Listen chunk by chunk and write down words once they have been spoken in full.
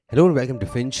Hello and welcome to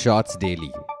Fin Shots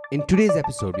Daily. In today's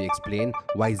episode, we explain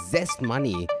why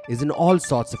ZestMoney is in all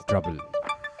sorts of trouble.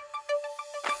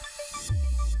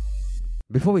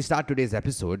 Before we start today's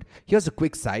episode, here's a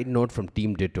quick side note from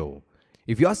Team Ditto.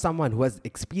 If you're someone who has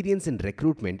experience in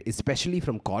recruitment, especially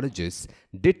from colleges,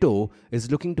 Ditto is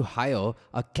looking to hire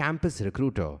a campus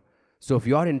recruiter. So if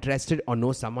you're interested or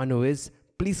know someone who is,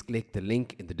 please click the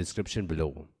link in the description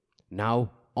below.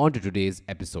 Now, on to today's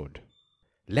episode.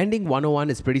 Lending 101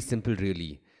 is pretty simple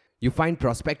really. You find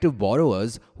prospective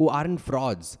borrowers who aren't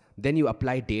frauds. Then you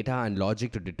apply data and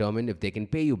logic to determine if they can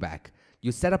pay you back.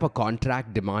 You set up a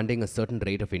contract demanding a certain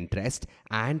rate of interest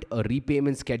and a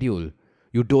repayment schedule.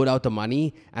 You dole out the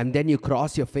money and then you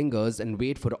cross your fingers and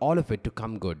wait for all of it to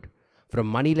come good. From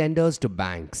moneylenders to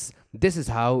banks, this is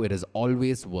how it has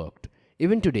always worked.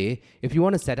 Even today, if you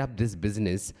want to set up this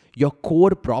business, your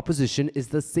core proposition is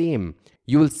the same.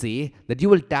 You will say that you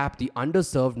will tap the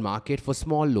underserved market for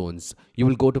small loans. You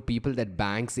will go to people that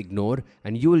banks ignore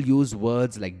and you will use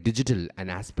words like digital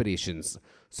and aspirations.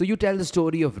 So you tell the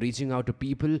story of reaching out to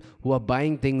people who are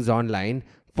buying things online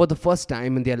for the first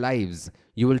time in their lives.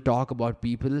 You will talk about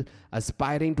people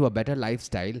aspiring to a better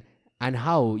lifestyle and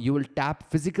how you will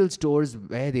tap physical stores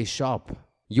where they shop.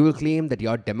 You will claim that you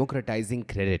are democratizing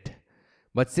credit.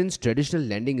 But since traditional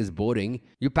lending is boring,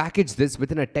 you package this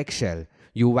within a tech shell.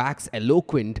 You wax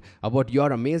eloquent about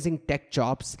your amazing tech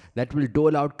chops that will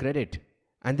dole out credit.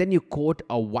 And then you quote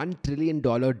a $1 trillion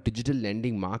digital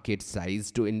lending market size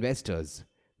to investors.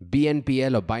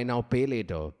 BNPL or buy now pay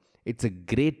later. It's a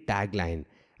great tagline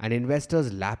and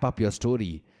investors lap up your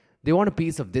story. They want a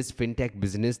piece of this fintech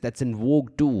business that's in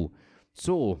vogue too.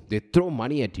 So they throw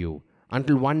money at you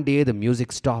until one day the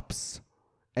music stops.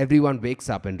 Everyone wakes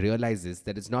up and realizes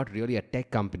that it's not really a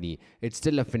tech company, it's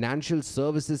still a financial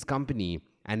services company.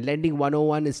 And Lending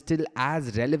 101 is still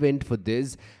as relevant for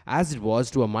this as it was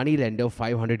to a money lender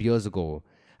 500 years ago.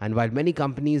 And while many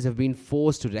companies have been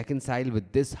forced to reconcile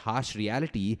with this harsh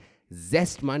reality,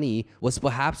 ZestMoney was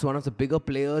perhaps one of the bigger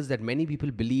players that many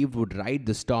people believed would ride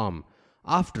the storm.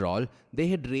 After all, they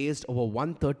had raised over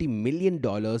 $130 million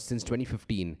since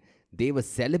 2015. They were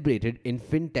celebrated in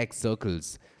fintech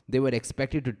circles. They were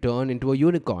expected to turn into a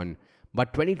unicorn.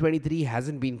 But 2023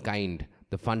 hasn't been kind.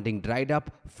 The funding dried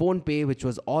up. PhonePe, which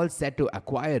was all set to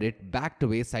acquire it, backed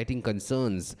away citing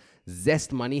concerns.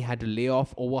 ZestMoney had to lay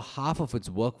off over half of its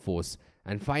workforce.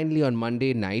 And finally on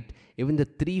Monday night, even the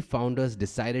three founders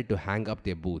decided to hang up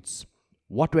their boots.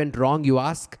 What went wrong, you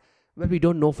ask? Well, we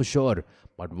don't know for sure.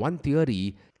 But one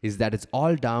theory is that it's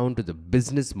all down to the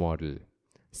business model.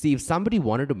 See, if somebody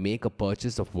wanted to make a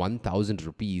purchase of 1,000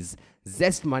 rupees,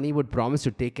 ZestMoney would promise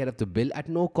to take care of the bill at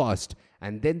no cost,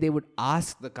 and then they would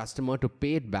ask the customer to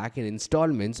pay it back in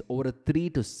installments over a 3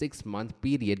 to 6 month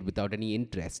period without any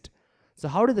interest. So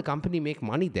how did the company make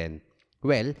money then?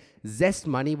 Well,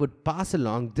 ZestMoney would pass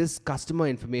along this customer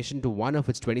information to one of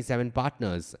its 27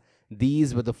 partners.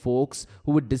 These were the folks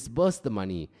who would disburse the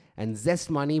money, and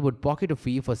ZestMoney would pocket a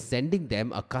fee for sending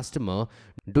them a customer,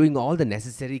 doing all the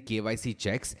necessary KYC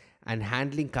checks and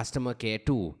handling customer care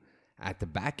too. At the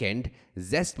back end,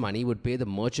 ZestMoney would pay the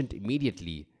merchant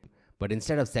immediately. But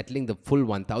instead of settling the full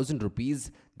 1,000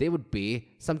 rupees, they would pay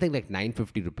something like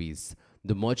 950 rupees.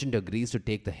 The merchant agrees to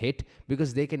take the hit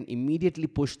because they can immediately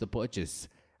push the purchase.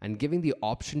 And giving the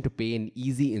option to pay in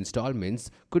easy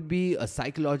installments could be a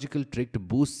psychological trick to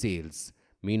boost sales.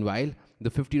 Meanwhile,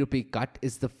 the 50 rupee cut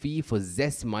is the fee for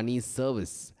ZestMoney's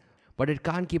service. But it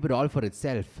can't keep it all for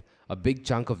itself. A big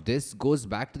chunk of this goes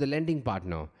back to the lending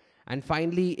partner. And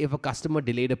finally, if a customer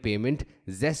delayed a payment,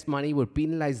 ZestMoney would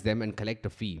penalize them and collect a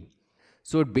fee.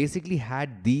 So it basically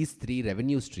had these three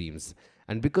revenue streams.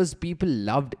 And because people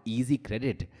loved easy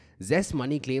credit,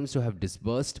 ZestMoney claims to have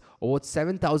disbursed over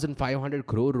 7,500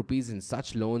 crore rupees in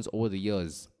such loans over the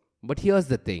years. But here's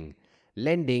the thing.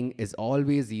 Lending is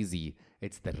always easy.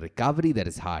 It's the recovery that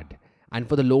is hard. And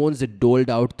for the loans it doled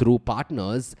out through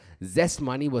partners,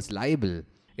 ZestMoney was liable.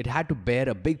 It had to bear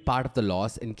a big part of the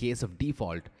loss in case of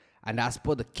default. And as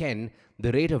per the Ken,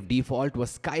 the rate of default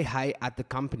was sky high at the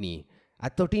company,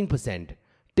 at 13%.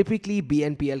 Typically,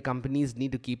 BNPL companies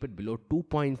need to keep it below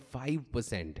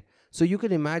 2.5%. So you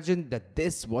can imagine that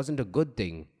this wasn't a good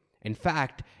thing. In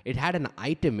fact, it had an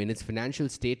item in its financial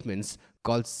statements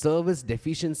called service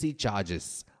deficiency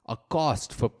charges, a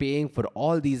cost for paying for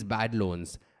all these bad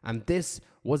loans. And this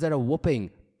was at a whopping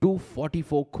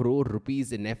 244 crore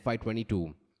rupees in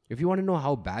FY22. If you want to know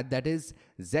how bad that is,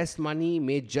 ZestMoney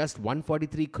made just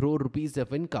 143 crore rupees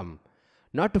of income.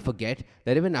 Not to forget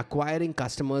that even acquiring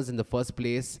customers in the first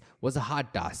place was a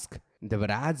hard task. There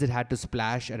were ads it had to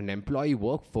splash and an employee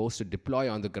workforce to deploy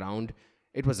on the ground.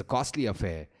 It was a costly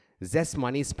affair.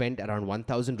 ZestMoney spent around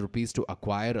 1000 rupees to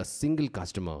acquire a single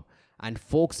customer. And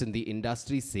folks in the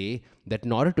industry say that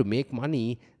in order to make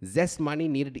money, ZestMoney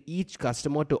needed each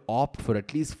customer to opt for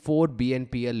at least 4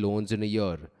 BNPL loans in a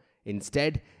year.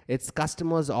 Instead, its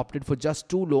customers opted for just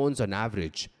 2 loans on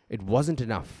average. It wasn't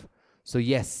enough. So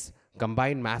yes,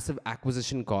 combine massive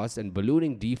acquisition costs and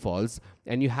ballooning defaults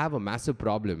and you have a massive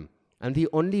problem. And the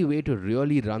only way to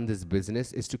really run this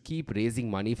business is to keep raising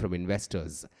money from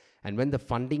investors. And when the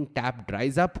funding tap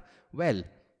dries up, well,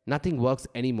 nothing works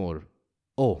anymore.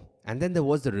 Oh, and then there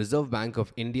was the Reserve Bank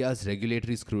of India's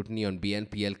regulatory scrutiny on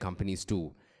BNPL companies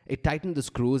too. It tightened the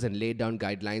screws and laid down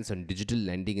guidelines on digital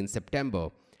lending in September.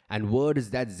 And word is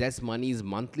that ZestMoney's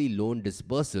monthly loan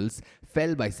disbursals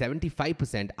fell by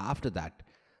 75% after that.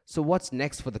 So what's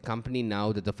next for the company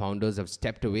now that the founders have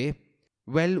stepped away?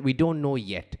 Well, we don't know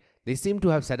yet. They seem to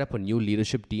have set up a new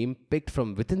leadership team picked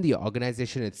from within the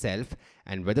organization itself,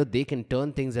 and whether they can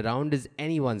turn things around is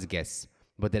anyone's guess.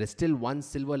 But there is still one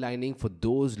silver lining for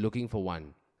those looking for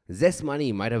one.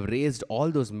 ZestMoney might have raised all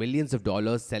those millions of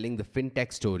dollars selling the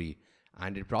fintech story,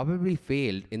 and it probably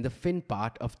failed in the fin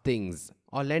part of things,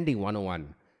 or lending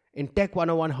 101. In Tech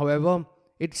 101, however,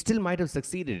 it still might have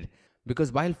succeeded,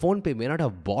 because while PhonePe may not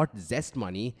have bought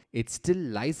ZestMoney, it still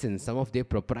licensed some of their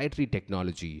proprietary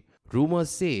technology. Rumors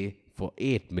say for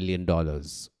 $8 million.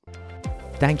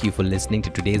 Thank you for listening to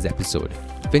today's episode.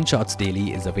 FinShots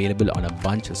Daily is available on a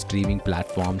bunch of streaming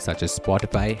platforms such as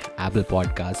Spotify, Apple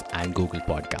Podcasts, and Google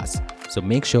Podcasts. So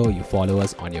make sure you follow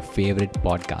us on your favorite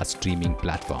podcast streaming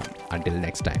platform. Until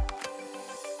next time.